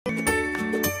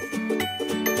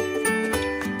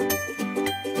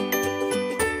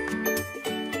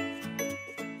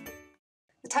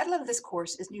title of this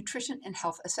course is Nutrition and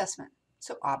Health Assessment.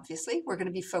 So obviously, we're going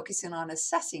to be focusing on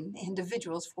assessing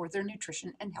individuals for their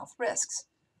nutrition and health risks.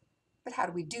 But how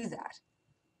do we do that?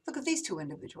 Look at these two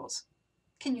individuals.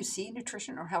 Can you see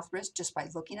nutrition or health risk just by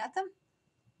looking at them?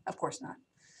 Of course not.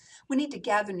 We need to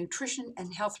gather nutrition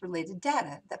and health-related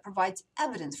data that provides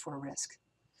evidence for a risk.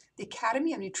 The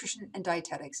Academy of Nutrition and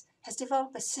Dietetics has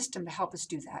developed a system to help us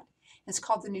do that. It's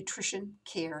called the nutrition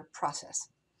care process.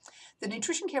 The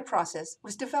nutrition care process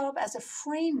was developed as a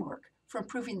framework for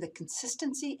improving the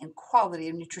consistency and quality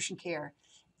of nutrition care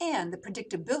and the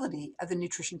predictability of the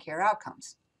nutrition care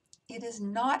outcomes. It is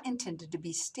not intended to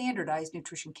be standardized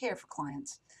nutrition care for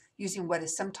clients, using what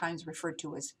is sometimes referred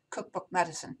to as cookbook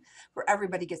medicine, where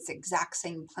everybody gets the exact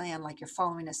same plan like you're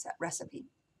following a set recipe.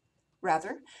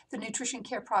 Rather, the nutrition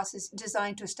care process is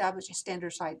designed to establish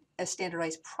a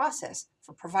standardized process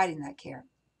for providing that care.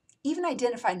 Even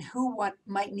identifying who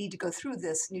might need to go through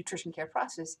this nutrition care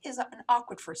process is an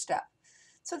awkward first step.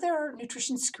 So there are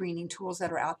nutrition screening tools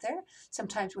that are out there.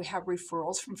 Sometimes we have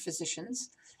referrals from physicians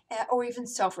or even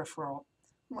self-referral.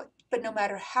 But no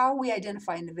matter how we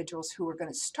identify individuals who are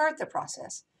going to start the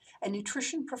process, a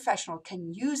nutrition professional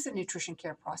can use the nutrition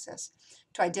care process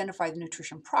to identify the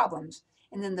nutrition problems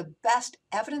and then the best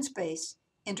evidence-based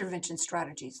intervention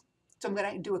strategies. So I'm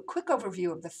going to do a quick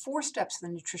overview of the 4 steps of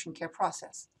the nutrition care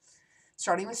process,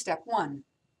 starting with step 1,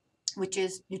 which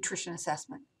is nutrition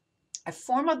assessment. A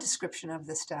formal description of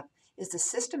this step is the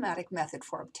systematic method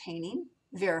for obtaining,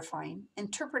 verifying,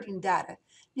 interpreting data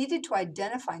needed to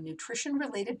identify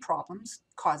nutrition-related problems,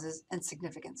 causes, and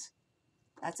significance.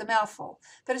 That's a mouthful,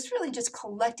 but it's really just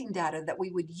collecting data that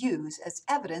we would use as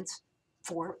evidence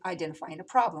for identifying a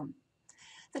problem.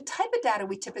 The type of data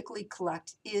we typically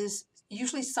collect is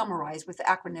usually summarized with the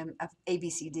acronym of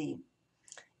ABCD.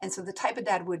 And so the type of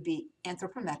data would be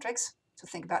anthropometrics, so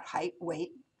think about height,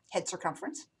 weight, head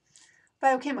circumference.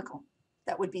 Biochemical,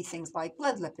 that would be things like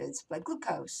blood lipids, blood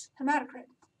glucose, hematocrit.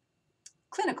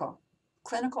 Clinical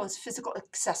is physical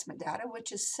assessment data,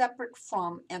 which is separate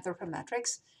from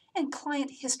anthropometrics, and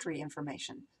client history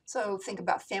information. So think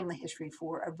about family history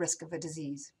for a risk of a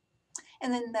disease.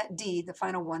 And then that D, the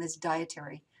final one, is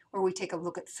dietary, where we take a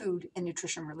look at food and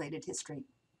nutrition-related history.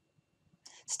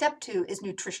 Step 2 is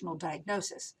nutritional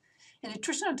diagnosis. And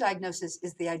nutritional diagnosis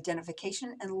is the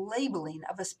identification and labeling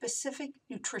of a specific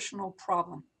nutritional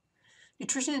problem.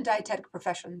 Nutrition and dietetic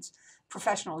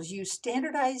professionals use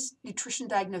standardized nutrition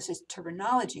diagnosis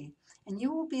terminology, and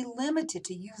you will be limited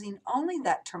to using only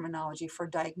that terminology for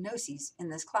diagnoses in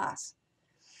this class.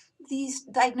 These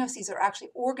diagnoses are actually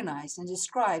organized and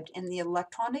described in the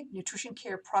Electronic Nutrition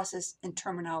Care Process and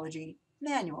Terminology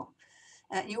Manual.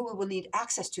 You will need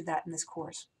access to that in this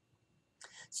course.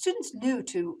 Students new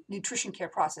to nutrition care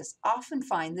process often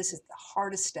find this is the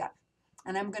hardest step,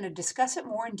 and I'm going to discuss it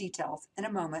more in detail in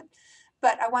a moment,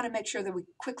 but I want to make sure that we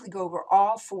quickly go over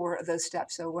all 4 of those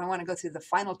steps. So I want to go through the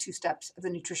final 2 steps of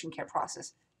the nutrition care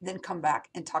process, then come back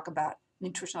and talk about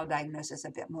nutritional diagnosis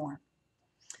a bit more.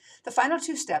 The final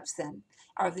 2 steps, then,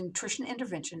 are the nutrition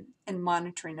intervention and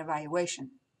monitoring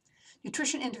evaluation.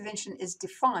 Nutrition intervention is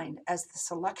defined as the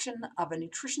selection of a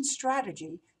nutrition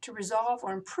strategy to resolve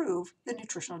or improve the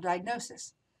nutritional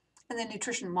diagnosis. And the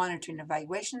nutrition monitoring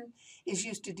evaluation is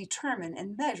used to determine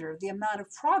and measure the amount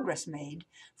of progress made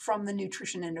from the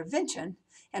nutrition intervention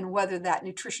and whether that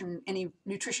any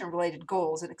nutrition-related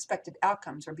goals and expected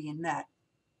outcomes are being met.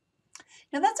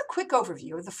 Now that's a quick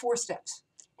overview of the 4 steps.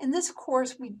 In this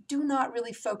course, we do not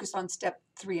really focus on step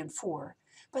 3 and 4,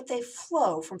 but they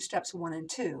flow from steps 1 and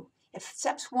 2. If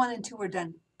steps 1 and 2 are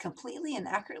done completely and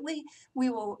accurately, we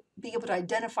will be able to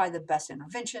identify the best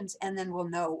interventions, and then we'll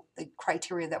know the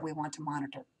criteria that we want to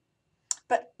monitor.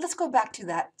 But let's go back to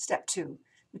that step 2,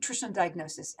 nutritional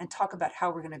diagnosis, and talk about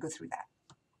how we're going to go through that.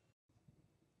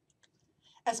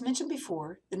 As mentioned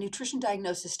before, the nutrition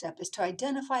diagnosis step is to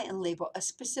identify and label a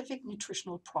specific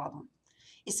nutritional problem.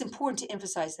 It's important to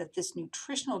emphasize that this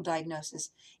nutritional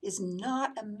diagnosis is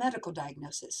not a medical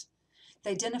diagnosis.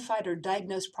 The identified or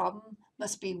diagnosed problem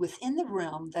must be within the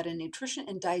realm that a nutrition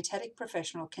and dietetic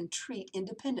professional can treat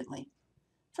independently.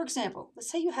 For example,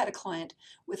 let's say you had a client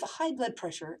with a high blood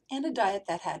pressure and a diet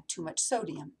that had too much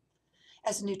sodium.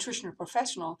 As a nutritional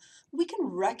professional, we can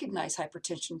recognize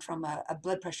hypertension from a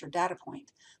blood pressure data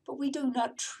point, but we do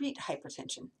not treat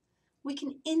hypertension. We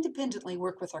can independently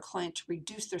work with our client to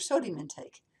reduce their sodium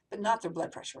intake, but not their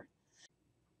blood pressure.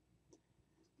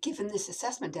 Given this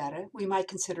assessment data, we might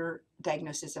consider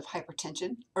diagnosis of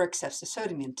hypertension or excessive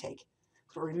sodium intake.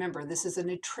 But remember, this is a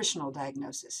nutritional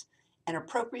diagnosis. An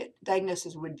appropriate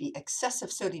diagnosis would be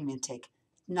excessive sodium intake,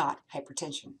 not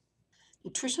hypertension.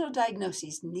 Nutritional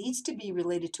diagnosis needs to be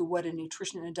related to what a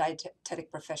nutrition and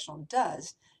dietetic professional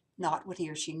does, not what he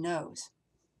or she knows.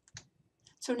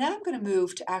 So now I'm going to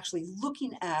move to actually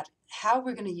looking at how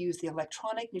we're going to use the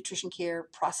electronic nutrition care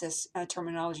process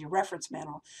terminology reference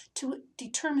manual to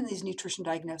determine these nutrition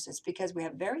diagnoses, because we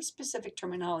have very specific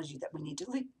terminology that we need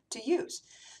to use.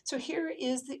 So here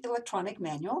is the electronic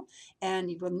manual,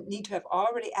 and you will need to have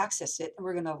already accessed it, and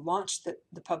we're going to launch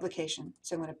the publication.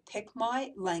 So I'm going to pick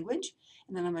my language,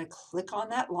 and then I'm going to click on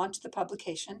that, launch the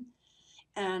publication.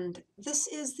 And this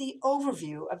is the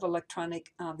overview of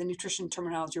electronic, the nutrition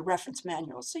terminology reference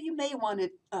manual. So you may want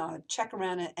to check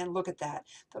around and look at that.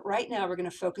 But right now we're going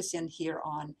to focus in here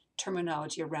on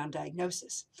terminology around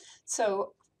diagnosis.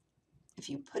 So if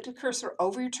you put a cursor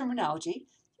over your terminology,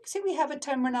 you can see we have a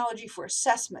terminology for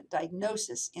assessment,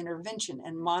 diagnosis, intervention,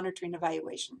 and monitoring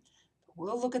evaluation.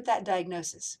 We'll look at that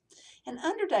diagnosis. And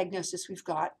under diagnosis, we've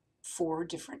got 4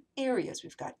 different areas.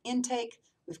 We've got intake,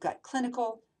 we've got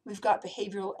clinical, we've got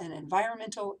behavioral and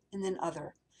environmental, and then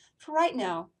other. For right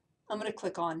now, I'm going to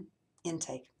click on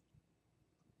intake.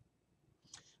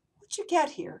 What you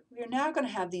get here, we are now going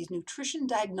to have these nutrition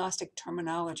diagnostic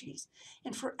terminologies.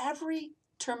 And for every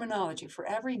terminology, for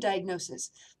every diagnosis,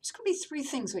 there's going to be 3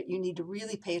 things that you need to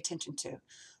really pay attention to.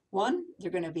 One, they're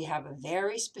going to have a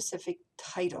very specific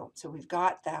title. So we've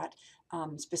got that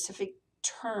specific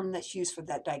term that's used for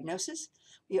that diagnosis.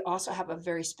 We also have a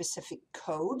very specific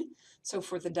code. So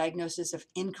for the diagnosis of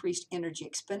increased energy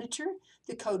expenditure,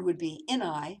 the code would be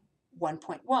NI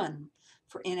 1.1.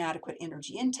 For inadequate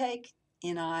energy intake,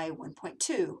 NI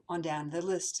 1.2 on down the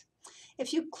list.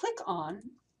 If you click on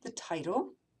the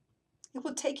title, it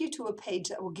will take you to a page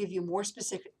that will give you more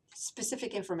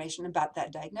specific information about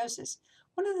that diagnosis.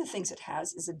 One of the things it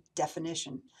has is a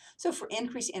definition. So for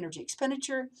increased energy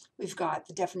expenditure, we've got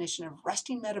the definition of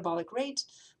resting metabolic rate,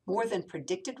 more than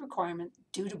predicted requirement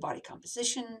due to body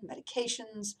composition,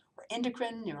 medications, or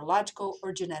endocrine, neurological,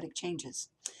 or genetic changes.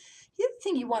 The other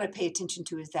thing you want to pay attention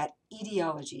to is that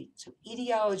etiology. So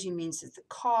etiology means that the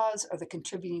cause or the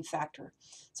contributing factor.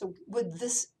 So would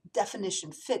this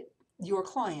definition fit your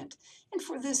client? And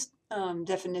for this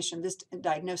definition, this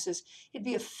diagnosis, it'd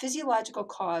be a physiological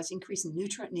cause, increase in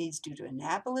nutrient needs due to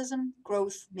anabolism,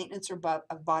 growth, maintenance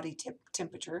of body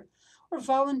temperature, or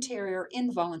voluntary or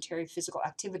involuntary physical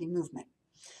activity movement.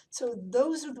 So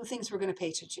those are the things we're going to pay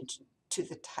attention to: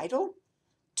 the title,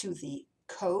 to the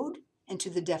code, and to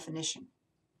the definition.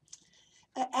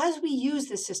 As we use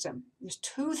this system, there's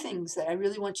 2 things that I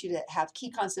really want you to have,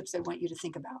 key concepts I want you to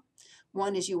think about.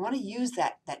 One is you want to use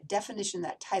that definition,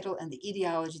 that title, and the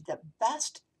etiology that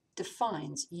best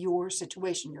defines your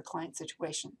situation, your client's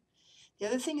situation. The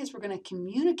other thing is we're going to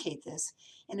communicate this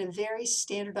in a very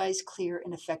standardized, clear,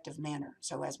 and effective manner.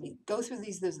 So as we go through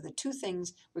these, those are the 2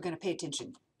 things we're going to pay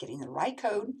attention: getting the right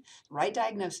code, the right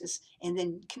diagnosis, and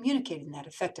then communicating that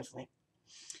effectively.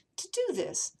 To do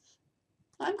this,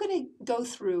 I'm going to go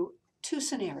through 2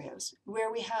 scenarios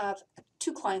where we have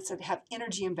 2 clients that have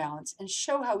energy imbalance and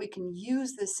show how we can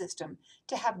use this system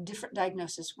to have different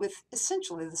diagnoses with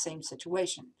essentially the same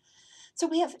situation. So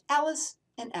we have Alice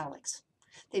and Alex.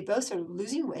 They both are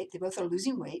losing weight,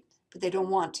 but they don't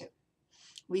want to.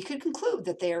 We could conclude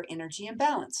that they are energy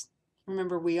imbalanced.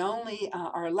 Remember, we only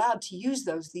are allowed to use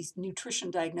these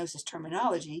nutrition diagnosis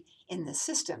terminology in this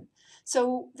system.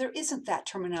 So there isn't that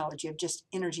terminology of just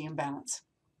energy imbalance.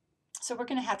 So we're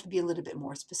going to have to be a little bit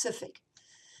more specific.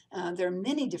 There are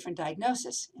many different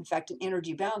diagnoses. In fact, in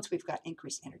energy balance, we've got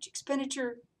increased energy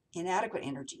expenditure, inadequate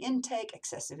energy intake,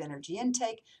 excessive energy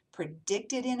intake,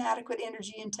 predicted inadequate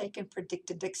energy intake, and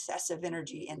predicted excessive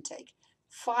energy intake.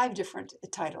 5 different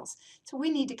titles. So we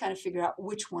need to kind of figure out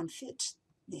which one fits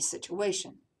the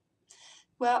situation.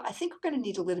 Well, I think we're going to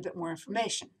need a little bit more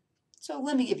information. So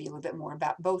let me give you a little bit more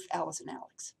about both Alice and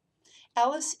Alex.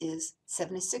 Alice is a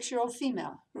 76-year-old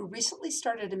female who recently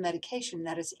started a medication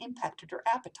that has impacted her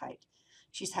appetite.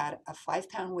 She's had a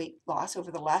 5-pound weight loss over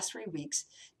the last 3 weeks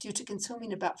due to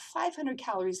consuming about 500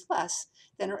 calories less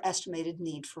than her estimated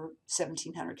need for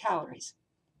 1,700 calories.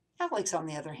 Alex, on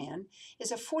the other hand,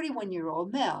 is a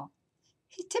 41-year-old male.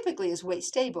 He typically is weight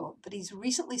stable, but he's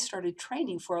recently started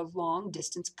training for a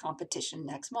long-distance competition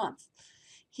next month.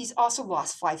 He's also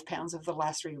lost 5 pounds over the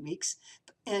last 3 weeks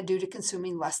due to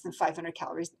consuming less than 500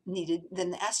 calories needed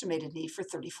than the estimated need for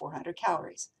 3,400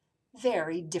 calories.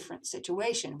 Very different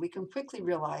situation. We can quickly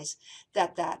realize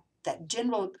that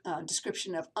general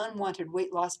description of unwanted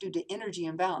weight loss due to energy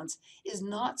imbalance is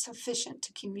not sufficient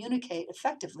to communicate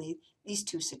effectively these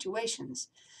 2 situations.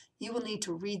 You will need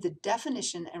to read the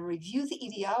definition and review the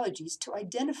etiologies to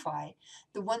identify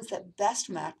the ones that best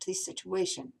match the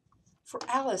situation. For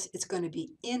Alice, it's going to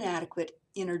be inadequate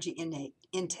energy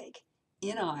intake,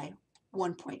 NI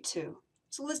 1.2.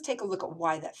 So let's take a look at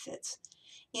why that fits.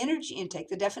 Energy intake,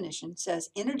 the definition says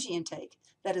energy intake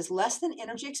that is less than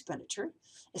energy expenditure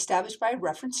established by a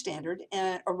reference standard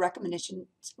and or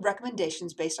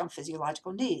recommendations based on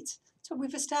physiological needs. So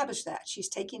we've established that. She's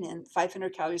taking in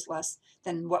 500 calories less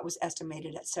than what was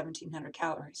estimated at 1,700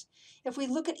 calories. If we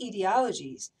look at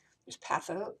etiologies, there's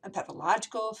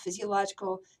pathological,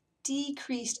 physiological,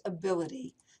 decreased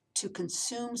ability to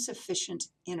consume sufficient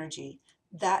energy.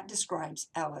 That describes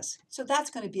Alice. So that's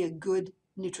going to be a good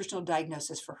nutritional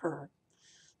diagnosis for her.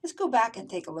 Let's go back and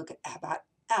take a look at about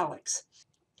Alex.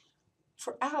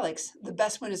 For Alex, the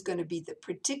best one is going to be the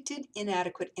predicted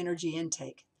inadequate energy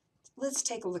intake. Let's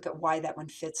take a look at why that one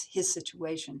fits his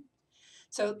situation.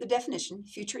 So the definition,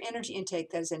 future energy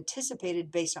intake that is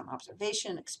anticipated based on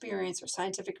observation, experience, or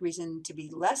scientific reason to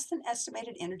be less than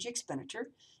estimated energy expenditure,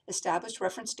 established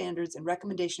reference standards, and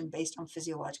recommendation based on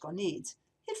physiological needs.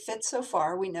 It fits so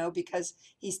far, we know, because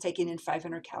he's taking in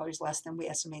 500 calories less than we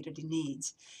estimated he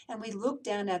needs. And we look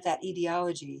down at that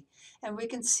etiology, and we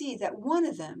can see that one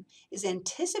of them is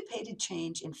anticipated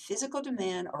change in physical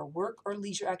demand or work or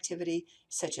leisure activity,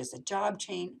 such as a job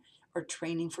change or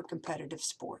training for competitive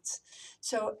sports.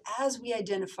 So as we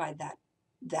identify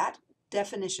that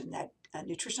definition, that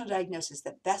nutritional diagnosis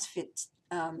that best fits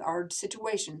our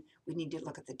situation, we need to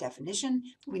look at the definition,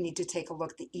 we need to take a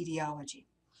look at the etiology.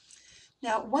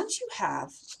 Now, once you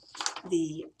have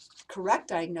the correct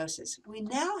diagnosis, we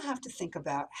now have to think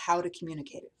about how to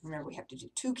communicate it. Remember, we have to do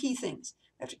two key things.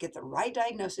 We have to get the right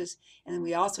diagnosis, and then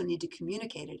we also need to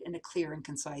communicate it in a clear and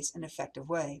concise and effective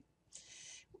way.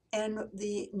 And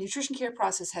the nutrition care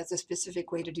process has a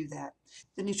specific way to do that.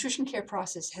 The nutrition care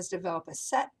process has developed a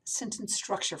set sentence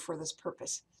structure for this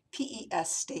purpose,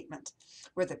 PES statement,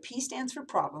 where the P stands for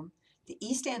problem, the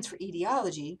E stands for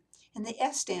etiology, and the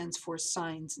S stands for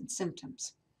signs and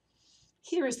symptoms.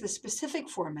 Here is the specific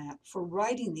format for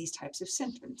writing these types of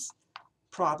symptoms.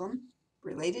 Problem,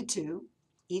 related to,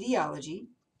 etiology,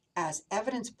 as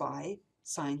evidenced by,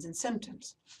 signs and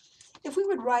symptoms. If we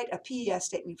would write a PES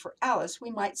statement for Alice,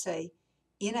 we might say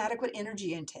inadequate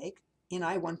energy intake,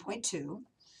 NI 1.2,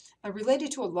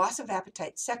 related to a loss of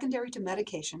appetite secondary to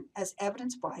medication as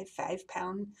evidenced by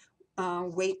 5-pound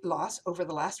weight loss over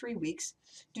the last 3 weeks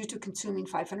due to consuming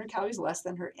 500 calories less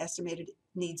than her estimated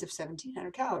needs of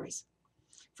 1,700 calories.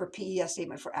 For PES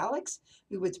statement for Alex,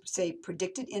 we would say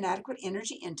predicted inadequate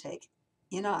energy intake,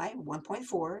 NI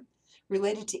 1.4,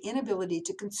 related to inability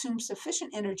to consume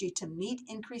sufficient energy to meet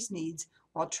increased needs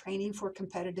while training for a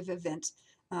competitive event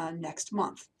next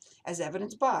month, as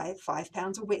evidenced by 5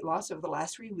 pounds of weight loss over the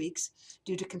last 3 weeks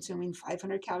due to consuming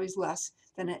 500 calories less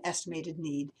than an estimated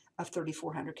need of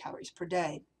 3,400 calories per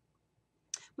day.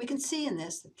 We can see in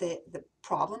this that the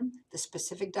problem, the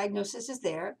specific diagnosis is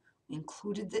there. We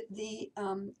included the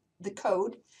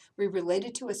code. We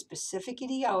related to a specific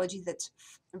etiology that's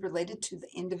related to the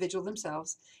individual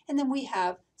themselves, and then we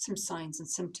have some signs and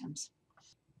symptoms.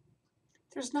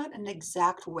 There's not an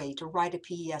exact way to write a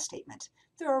PES statement.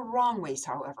 There are wrong ways,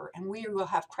 however, and we will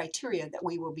have criteria that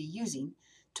we will be using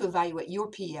to evaluate your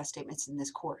PES statements in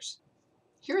this course.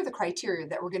 Here are the criteria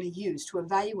that we're going to use to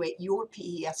evaluate your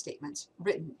PES statements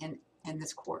written in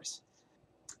this course.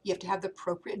 You have to have the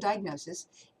appropriate diagnosis,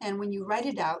 and when you write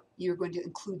it out, you're going to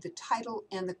include the title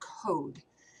and the code.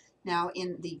 Now,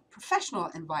 in the professional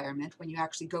environment, when you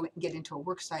actually go and get into a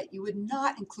work site, you would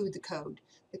not include the code.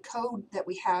 The code that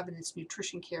we have in this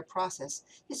nutrition care process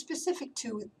is specific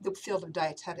to the field of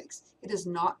dietetics. It is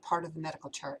not part of the medical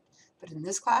chart. But in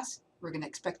this class, we're going to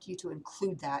expect you to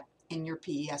include that in your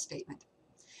PES statement.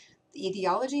 The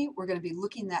etiology, we're going to be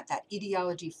looking at that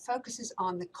etiology focuses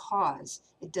on the cause.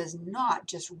 It does not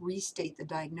just restate the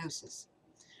diagnosis.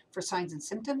 For signs and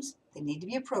symptoms, they need to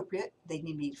be appropriate. They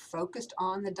need to be focused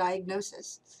on the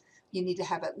diagnosis. You need to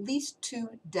have at least 2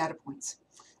 data points.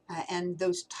 And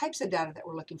those types of data that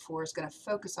we're looking for is going to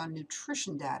focus on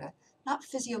nutrition data, not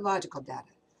physiological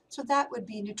data. So that would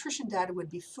be, nutrition data would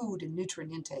be food and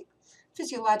nutrient intake.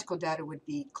 Physiological data would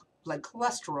be blood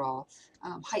cholesterol,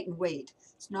 height and weight.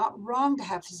 It's not wrong to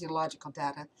have physiological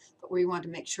data, but we want to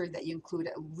make sure that you include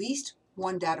at least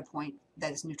 1 data point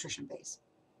that is nutrition-based.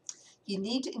 You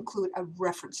need to include a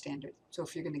reference standard. So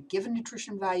if you're going to give a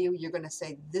nutrition value, you're going to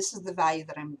say, this is the value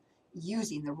that I'm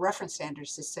using, the reference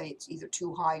standards, to say it's either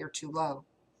too high or too low.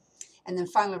 And then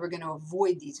finally, we're going to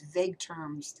avoid these vague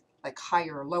terms like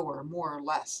higher or lower, or more or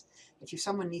less. If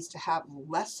someone needs to have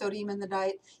less sodium in the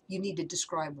diet, you need to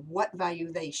describe what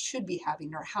value they should be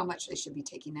having or how much they should be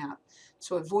taking out.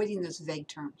 So avoiding those vague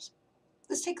terms.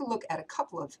 Let's take a look at a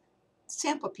couple of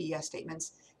sample PES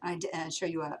statements and show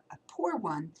you a poor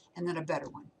one and then a better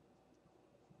one.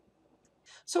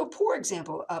 So a poor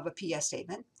example of a PS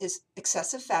statement is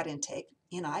excessive fat intake,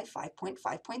 NI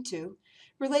 5.5.2,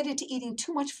 related to eating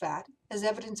too much fat, as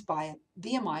evidenced by a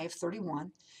BMI of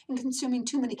 31 and consuming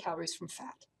too many calories from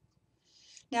fat.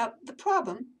 Now, the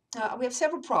problem, we have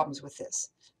several problems with this.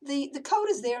 The code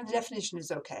is there and the definition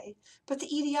is okay, but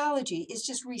the etiology is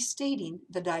just restating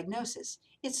the diagnosis.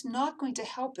 It's not going to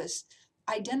help us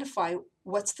identify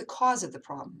what's the cause of the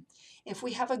problem. If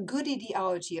we have a good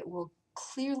etiology, it will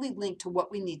clearly link to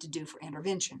what we need to do for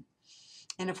intervention.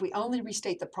 And if we only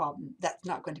restate the problem, that's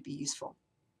not going to be useful.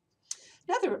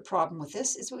 Another problem with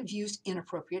this is we've used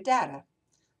inappropriate data.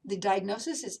 The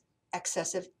diagnosis is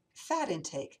excessive fat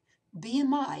intake.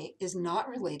 BMI is not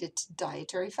related to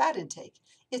dietary fat intake.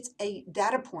 It's a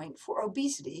data point for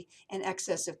obesity and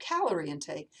excessive calorie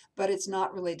intake, but it's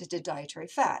not related to dietary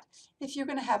fat. If you're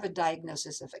going to have a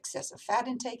diagnosis of excessive fat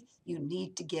intake, you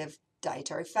need to give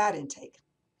dietary fat intake.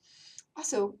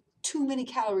 Also, too many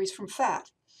calories from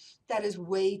fat. That is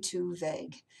way too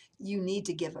vague. You need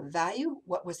to give a value,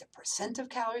 what was the percent of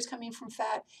calories coming from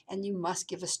fat, and you must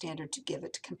give a standard to give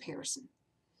it to comparison.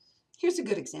 Here's a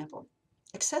good example.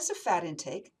 Excessive fat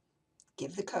intake,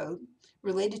 give the code,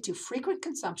 related to frequent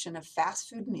consumption of fast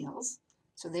food meals,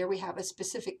 so there we have a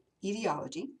specific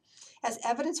etiology, as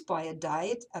evidenced by a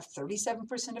diet of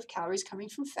 37% of calories coming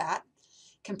from fat,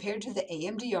 compared to the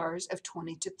AMDRs of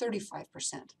 20 to 35%.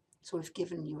 So we've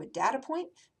given you a data point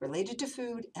related to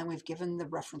food, and we've given the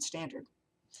reference standard.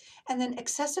 And then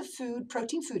excessive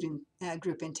protein food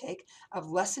group intake of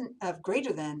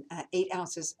greater than 8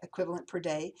 ounces equivalent per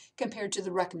day, compared to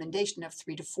the recommendation of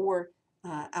 3 to 4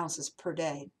 ounces per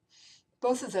day.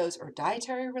 Both of those are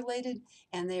dietary related,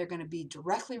 and they are going to be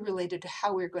directly related to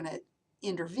how we're going to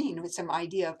intervene with some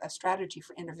idea of a strategy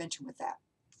for intervention with that.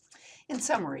 In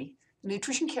summary, the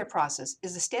nutrition care process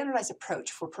is a standardized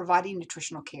approach for providing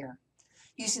nutritional care.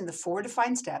 Using the 4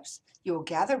 defined steps, you will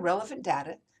gather relevant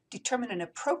data, determine an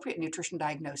appropriate nutrition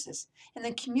diagnosis, and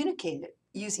then communicate it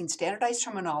using standardized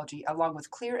terminology along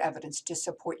with clear evidence to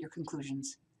support your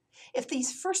conclusions. If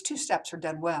these first 2 steps are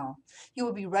done well, you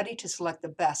will be ready to select the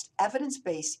best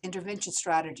evidence-based intervention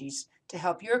strategies to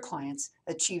help your clients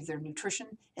achieve their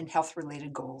nutrition and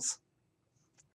health-related goals.